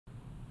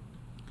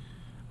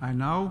I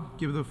now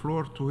give the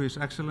floor to His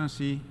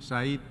Excellency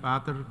Sayyid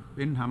Badr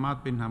bin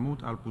Hamad bin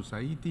Hamood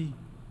Albusaidi,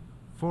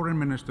 Foreign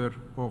Minister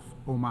of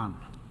Oman.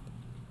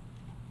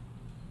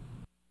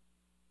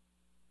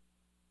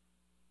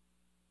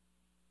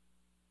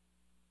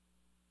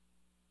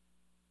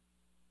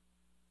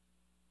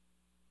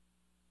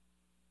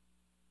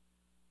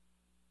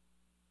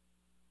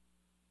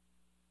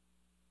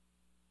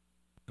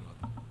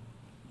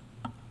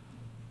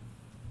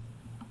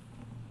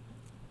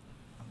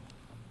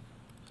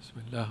 بسم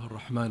الله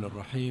الرحمن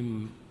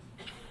الرحيم.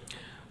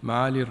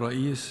 معالي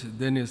الرئيس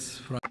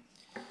دينيس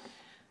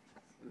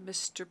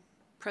Mr.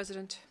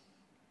 President,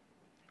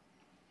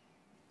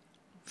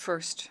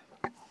 first,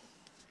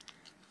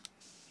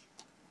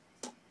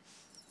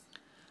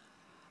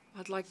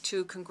 I'd like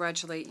to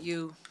congratulate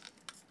you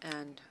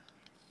and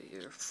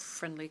your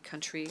friendly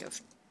country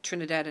of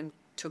Trinidad and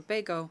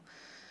Tobago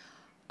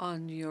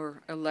on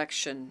your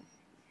election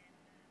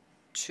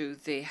to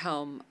the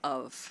helm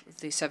of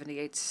the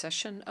 78th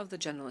session of the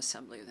General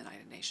Assembly of the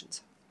United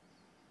Nations.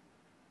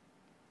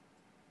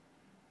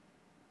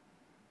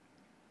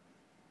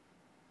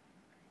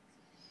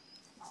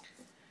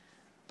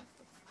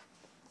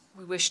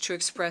 We wish to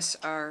express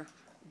our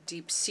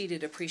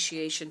deep-seated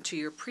appreciation to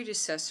your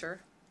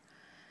predecessor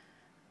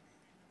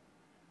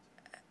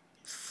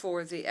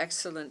for the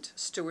excellent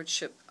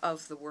stewardship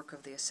of the work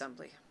of the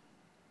Assembly.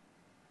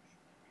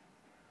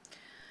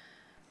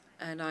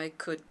 And I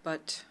could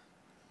but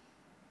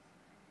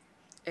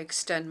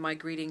extend my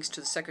greetings to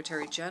the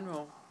Secretary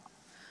General,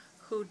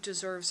 who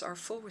deserves our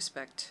full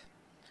respect,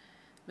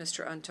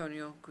 Mr.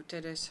 Antonio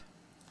Guterres.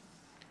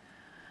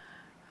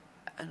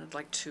 And I'd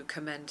like to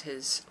commend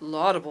his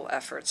laudable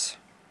efforts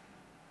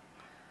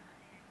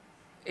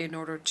in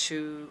order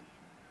to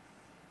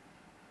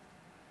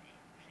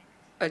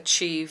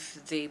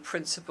achieve the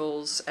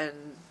principles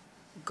and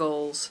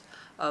goals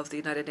of the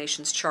United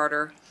Nations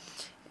Charter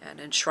and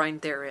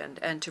enshrined therein,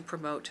 and to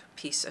promote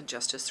peace and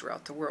justice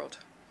throughout the world.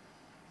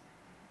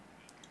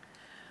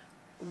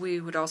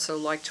 We would also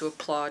like to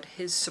applaud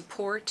his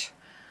support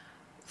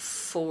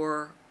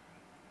for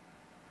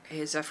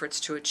his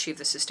efforts to achieve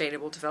the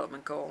Sustainable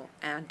Development Goal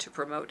and to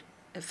promote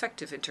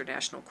effective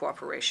international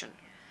cooperation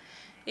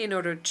in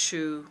order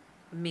to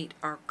meet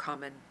our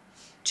common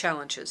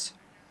challenges.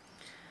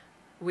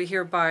 We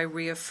hereby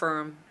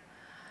reaffirm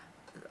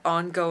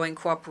ongoing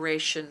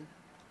cooperation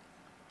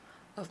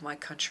of my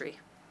country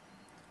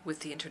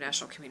with the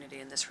international community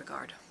in this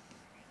regard.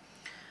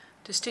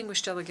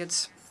 Distinguished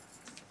delegates,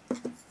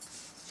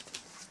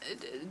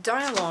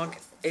 dialogue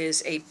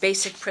is a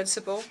basic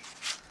principle,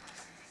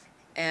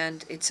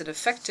 and it's an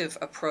effective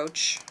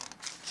approach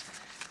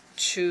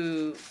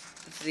to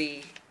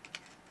the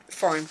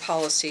foreign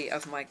policy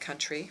of my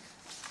country.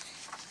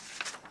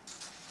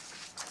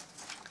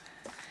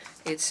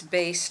 It's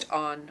based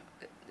on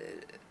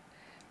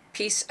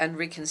peace and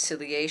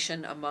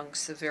reconciliation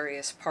amongst the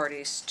various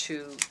parties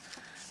to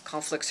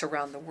conflicts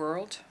around the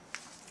world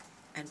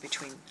and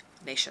between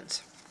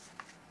nations.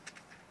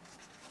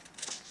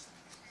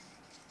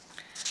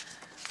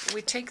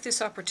 We take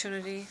this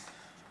opportunity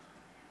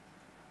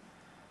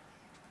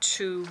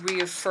to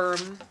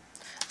reaffirm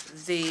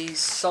the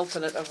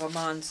Sultanate of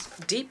Oman's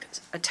deep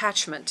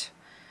attachment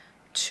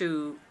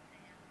to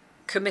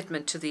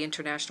commitment to the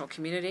international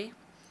community,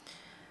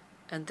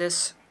 and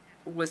this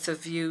with a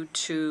view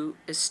to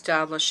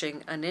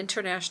establishing an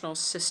international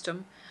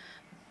system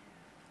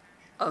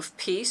of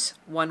peace,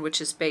 one which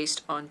is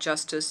based on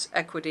justice,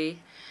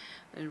 equity,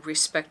 and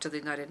respect to the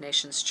United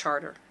Nations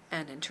Charter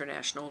and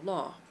international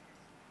law,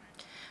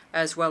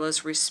 as well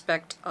as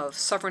respect of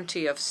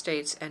sovereignty of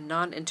states and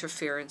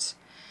non-interference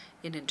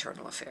in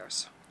internal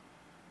affairs.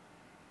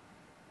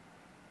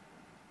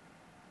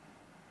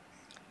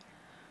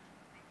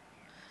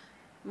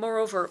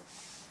 Moreover,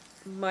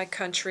 my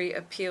country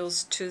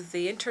appeals to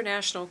the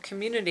international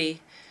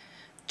community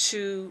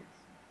to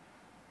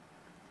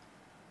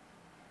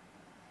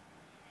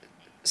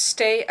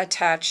stay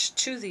attached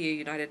to the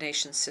United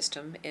Nations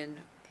system in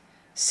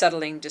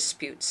settling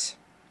disputes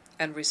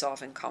and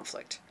resolving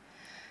conflict,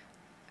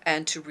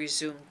 and to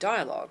resume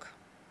dialogue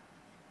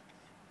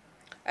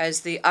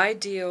as the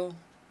ideal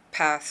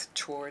path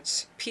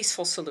towards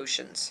peaceful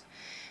solutions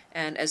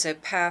and as a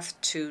path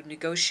to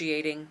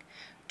negotiating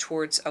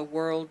towards a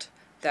world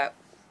that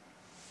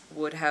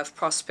would have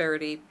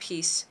prosperity,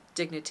 peace,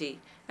 dignity,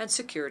 and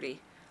security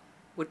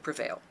would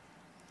prevail.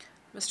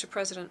 Mr.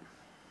 President,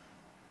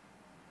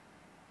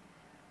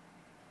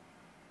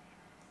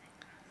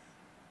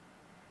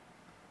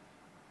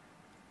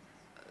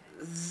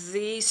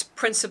 these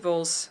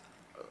principles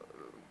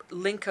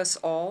link us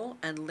all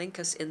and link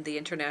us in the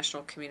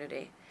international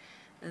community.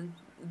 And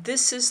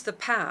this is the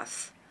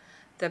path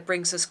that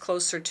brings us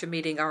closer to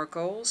meeting our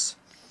goals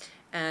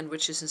and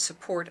which is in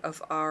support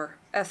of our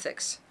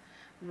ethics.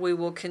 We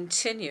will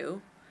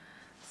continue,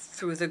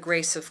 through the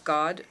grace of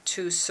God,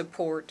 to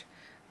support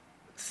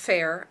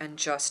fair and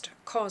just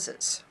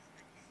causes.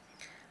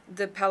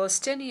 The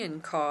Palestinian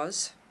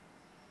cause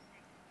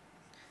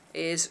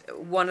is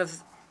one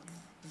of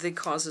the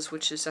causes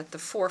which is at the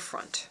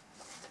forefront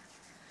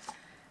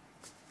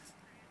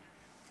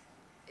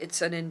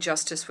it's an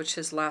injustice which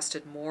has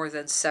lasted more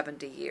than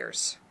 70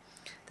 years.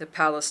 The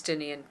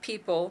Palestinian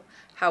people,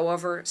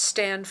 however,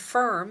 stand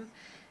firm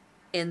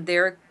in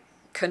their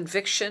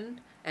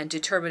conviction and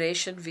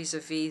determination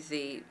vis-a-vis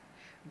the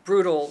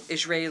brutal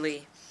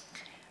Israeli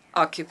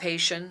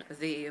occupation,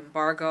 the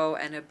embargo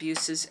and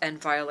abuses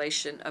and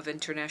violation of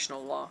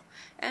international law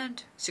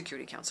and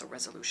Security Council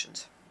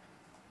resolutions.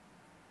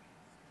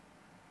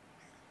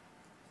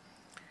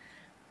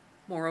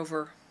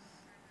 Moreover,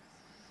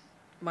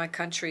 my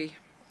country,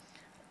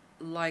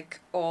 like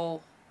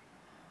all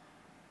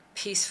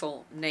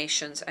peaceful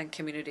nations and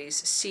communities,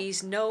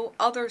 sees no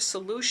other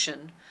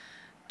solution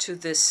to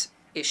this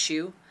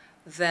issue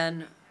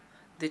than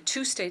the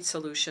two-state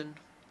solution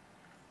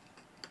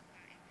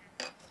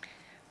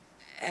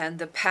and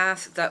the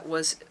path that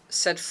was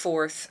set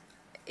forth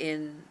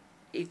in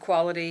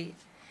equality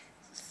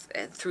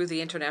through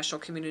the international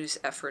community's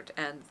effort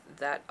and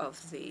that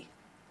of the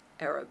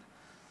Arab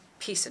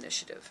Peace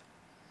Initiative.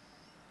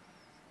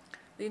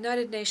 The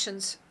United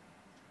Nations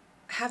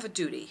have a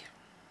duty.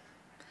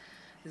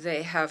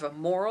 They have a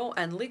moral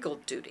and legal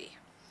duty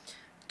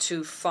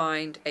to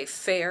find a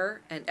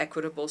fair and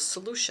equitable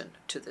solution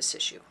to this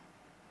issue.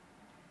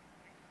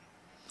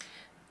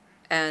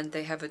 And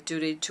they have a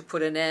duty to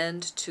put an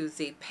end to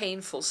the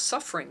painful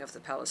suffering of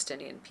the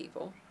Palestinian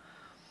people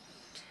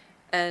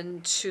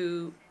and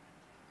to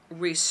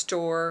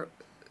restore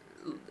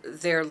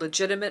their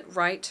legitimate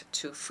right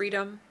to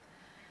freedom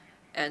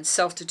and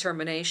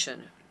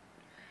self-determination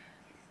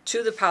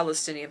to the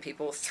Palestinian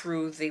people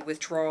through the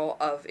withdrawal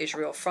of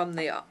Israel from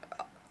the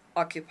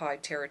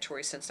occupied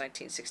territory since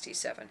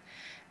 1967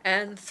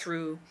 and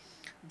through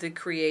the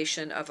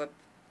creation of an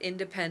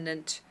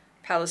independent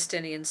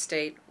Palestinian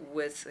state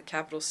with the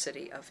capital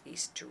city of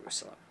East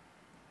Jerusalem.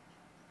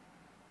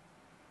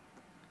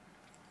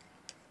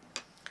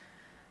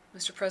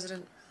 Mr.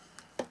 President,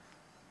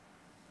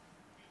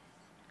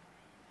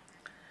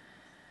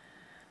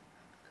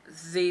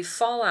 the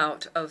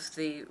fallout of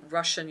the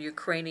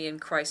Russian-Ukrainian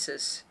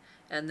crisis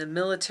and the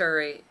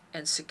military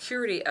and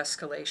security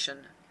escalation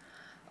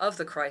of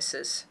the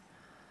crisis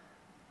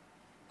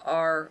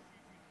are,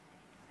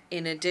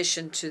 in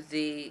addition to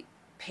the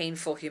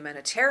painful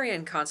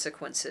humanitarian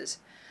consequences,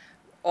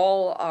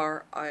 all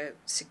are a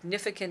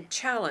significant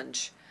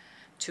challenge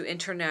to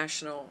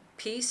international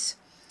peace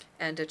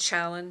and a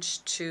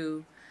challenge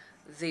to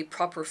the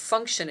proper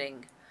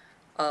functioning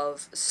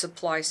of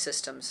supply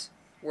systems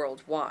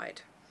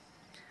worldwide.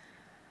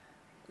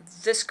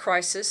 This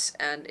crisis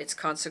and its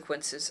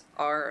consequences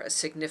are a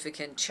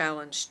significant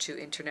challenge to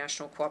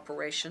international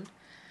cooperation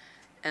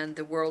and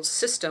the world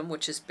system,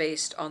 which is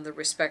based on the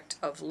respect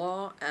of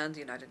law and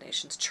the United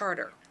Nations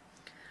Charter.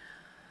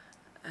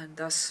 And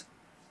thus,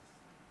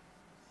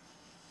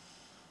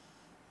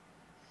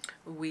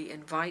 we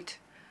invite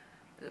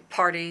the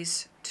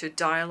parties to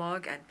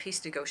dialogue and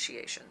peace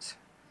negotiations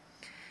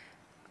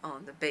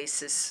on the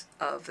basis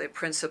of the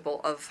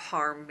principle of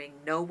harming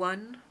no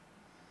one.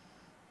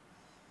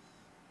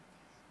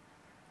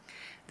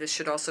 This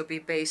should also be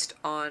based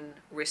on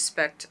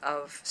respect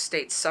of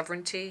state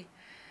sovereignty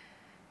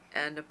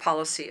and a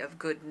policy of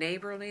good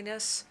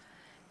neighborliness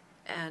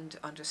and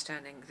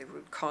understanding the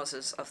root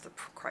causes of the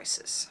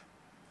crisis.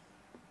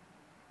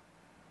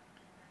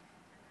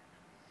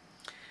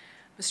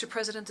 Mr.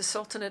 President, the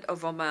Sultanate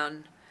of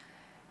Oman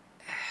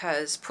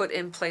has put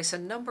in place a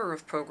number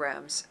of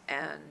programs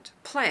and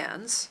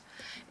plans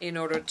in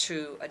order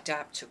to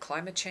adapt to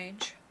climate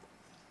change,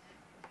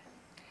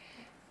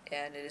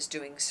 and it is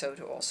doing so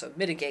to also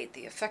mitigate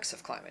the effects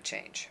of climate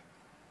change.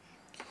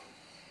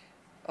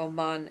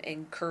 Oman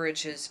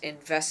encourages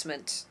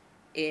investment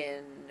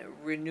in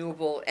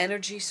renewable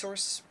energy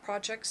source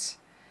projects,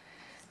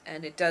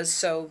 and it does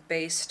so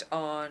based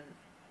on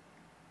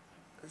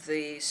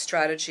the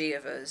strategy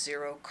of a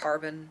zero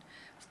carbon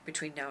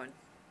between now and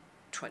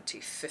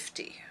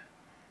 2050.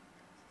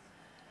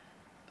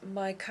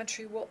 My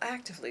country will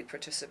actively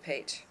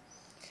participate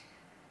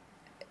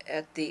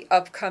at the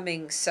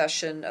upcoming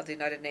session of the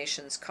United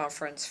Nations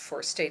Conference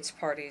for States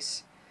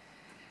Parties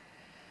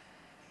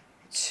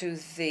to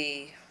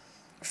the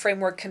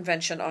Framework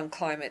Convention on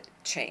Climate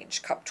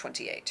Change,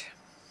 COP28.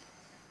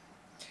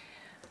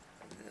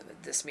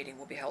 This meeting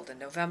will be held in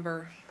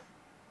November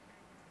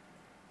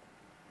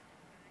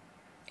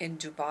in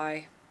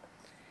Dubai,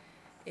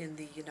 in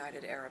the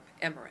United Arab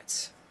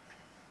Emirates.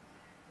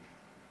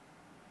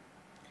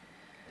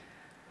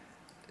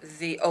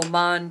 The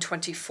Oman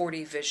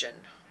 2040 vision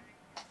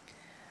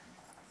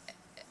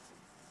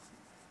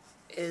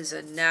is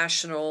a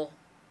national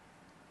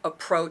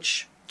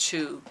approach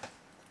to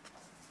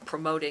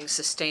promoting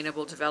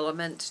sustainable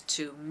development,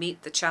 to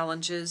meet the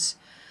challenges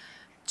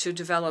to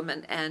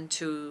development, and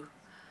to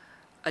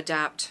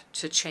adapt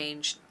to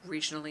change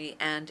regionally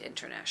and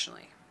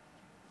internationally.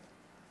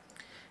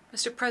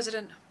 Mr.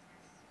 President,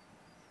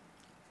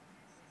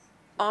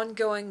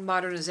 ongoing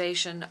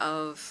modernization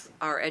of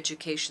our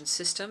education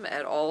system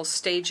at all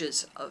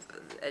stages of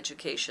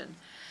education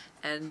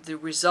and the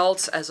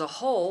results as a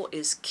whole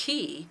is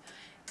key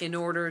in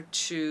order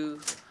to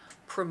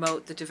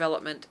promote the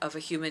development of a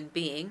human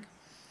being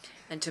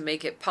and to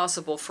make it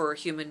possible for a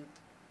human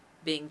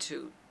being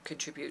to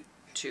contribute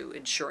to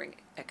ensuring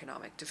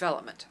economic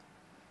development.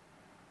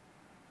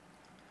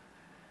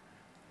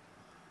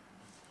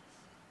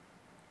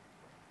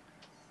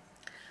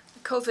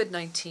 The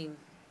COVID-19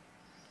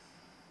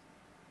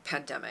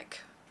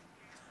 pandemic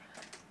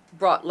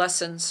brought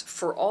lessons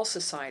for all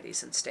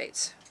societies and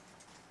states.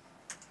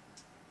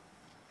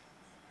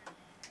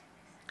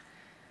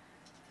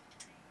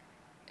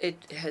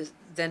 It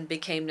then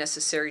became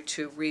necessary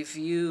to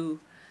review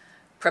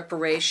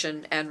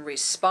preparation and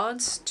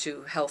response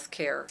to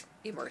healthcare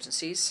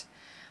emergencies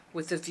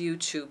with a view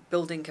to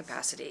building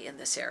capacity in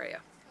this area.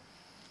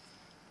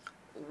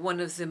 One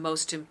of the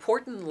most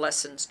important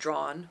lessons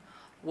drawn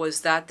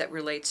was that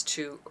relates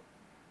to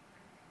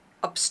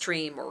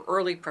upstream or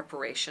early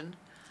preparation,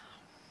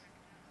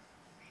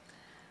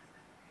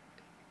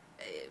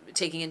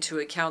 taking into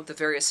account the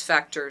various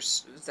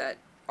factors that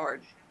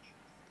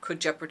could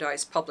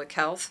jeopardize public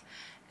health,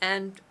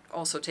 and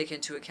also take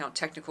into account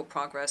technical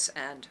progress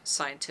and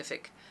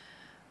scientific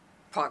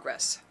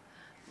progress.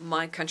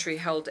 My country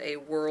held a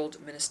world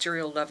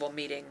ministerial level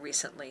meeting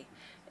recently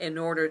in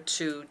order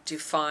to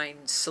define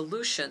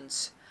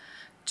solutions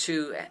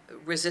to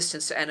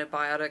resistance to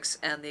antibiotics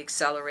and the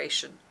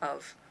acceleration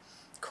of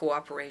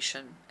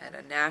cooperation at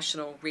a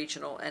national,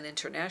 regional, and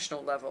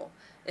international level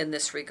in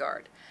this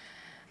regard.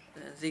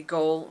 The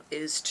goal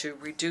is to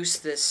reduce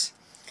this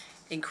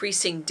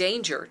increasing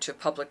danger to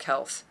public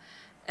health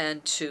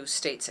and to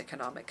states'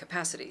 economic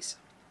capacities.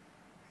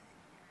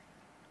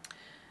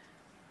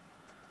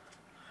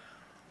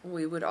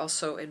 We would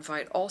also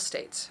invite all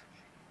states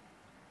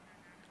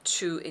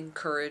to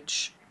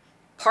encourage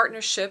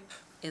partnership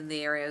in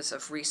the areas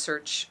of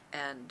research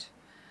and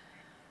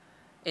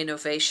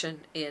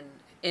innovation in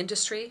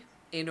industry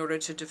in order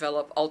to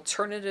develop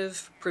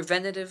alternative,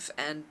 preventative,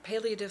 and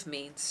palliative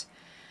means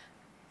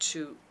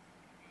to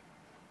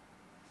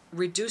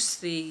reduce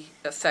the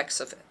effects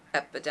of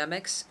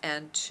epidemics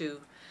and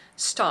to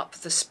stop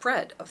the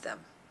spread of them.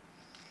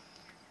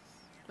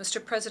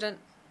 Mr. President,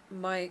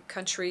 my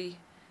country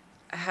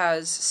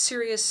has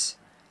serious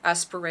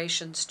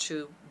aspirations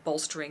to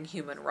bolstering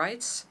human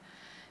rights,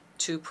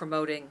 to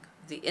promoting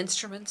the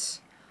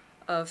instruments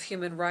of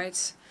human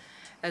rights,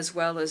 as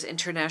well as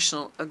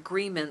international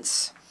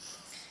agreements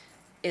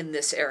in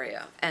this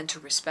area, and to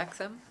respect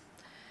them,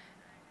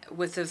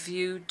 with a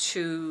view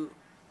to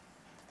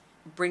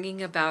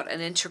bringing about an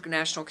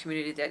international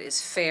community that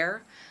is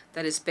fair,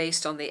 that is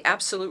based on the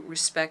absolute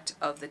respect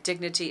of the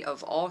dignity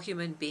of all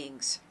human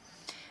beings,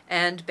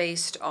 and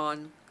based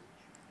on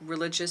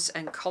religious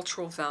and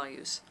cultural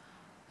values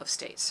of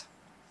states.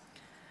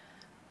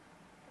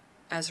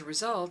 As a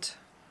result,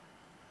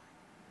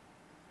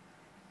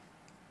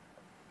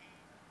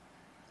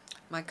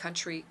 my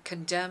country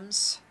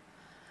condemns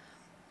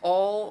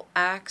all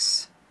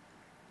acts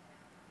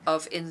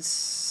of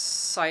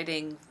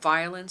inciting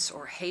violence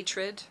or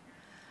hatred,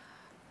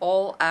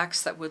 all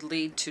acts that would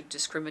lead to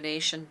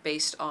discrimination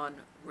based on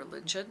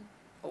religion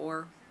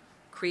or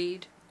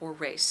creed or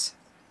race.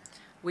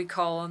 We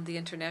call on the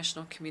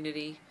international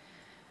community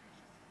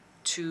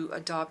to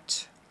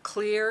adopt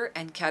clear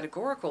and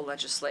categorical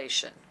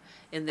legislation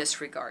in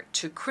this regard,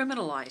 to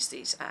criminalize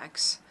these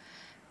acts,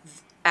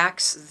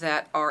 acts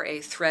that are a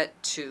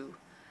threat to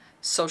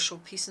social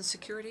peace and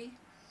security,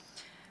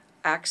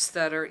 acts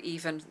that are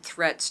even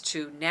threats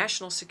to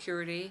national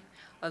security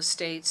of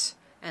states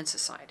and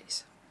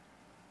societies.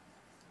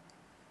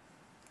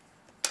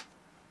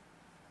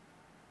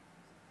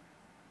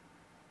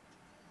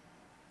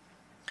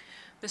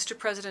 Mr.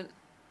 President,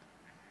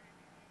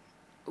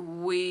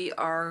 we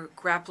are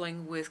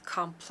grappling with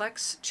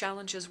complex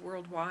challenges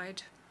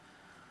worldwide.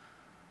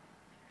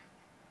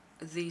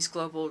 These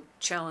global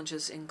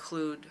challenges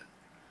include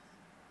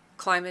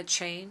climate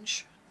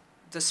change,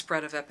 the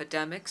spread of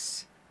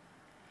epidemics,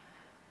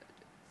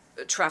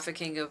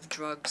 trafficking of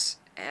drugs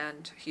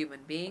and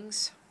human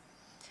beings,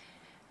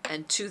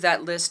 and to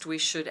that list we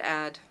should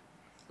add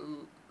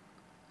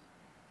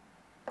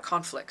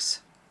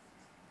conflicts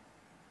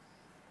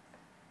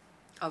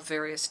of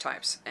various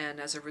types. And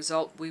as a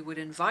result, we would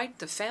invite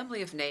the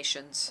family of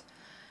nations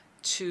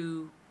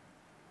to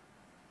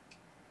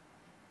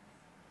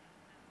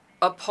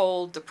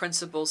uphold the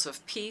principles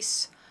of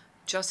peace,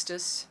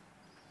 justice,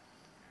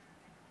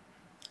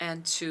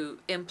 and to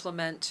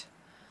implement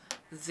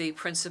the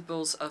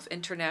principles of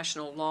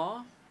international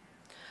law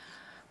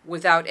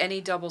without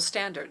any double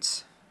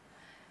standards,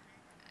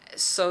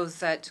 so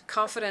that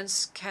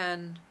confidence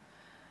can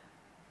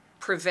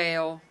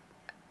prevail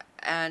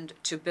and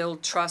to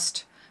build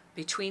trust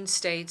between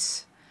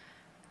states,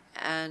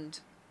 and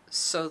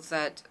so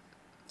that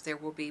there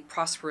will be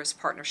prosperous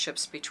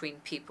partnerships between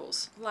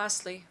peoples.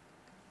 Lastly,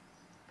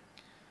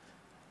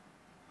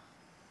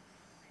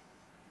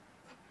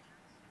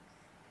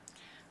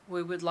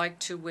 we would like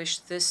to wish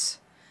this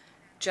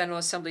General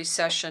Assembly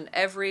session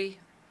every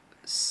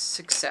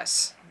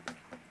success.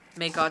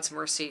 May God's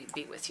mercy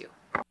be with you.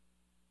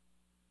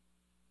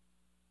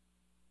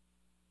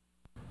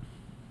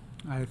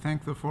 I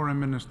thank the Foreign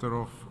Minister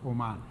of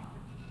Oman.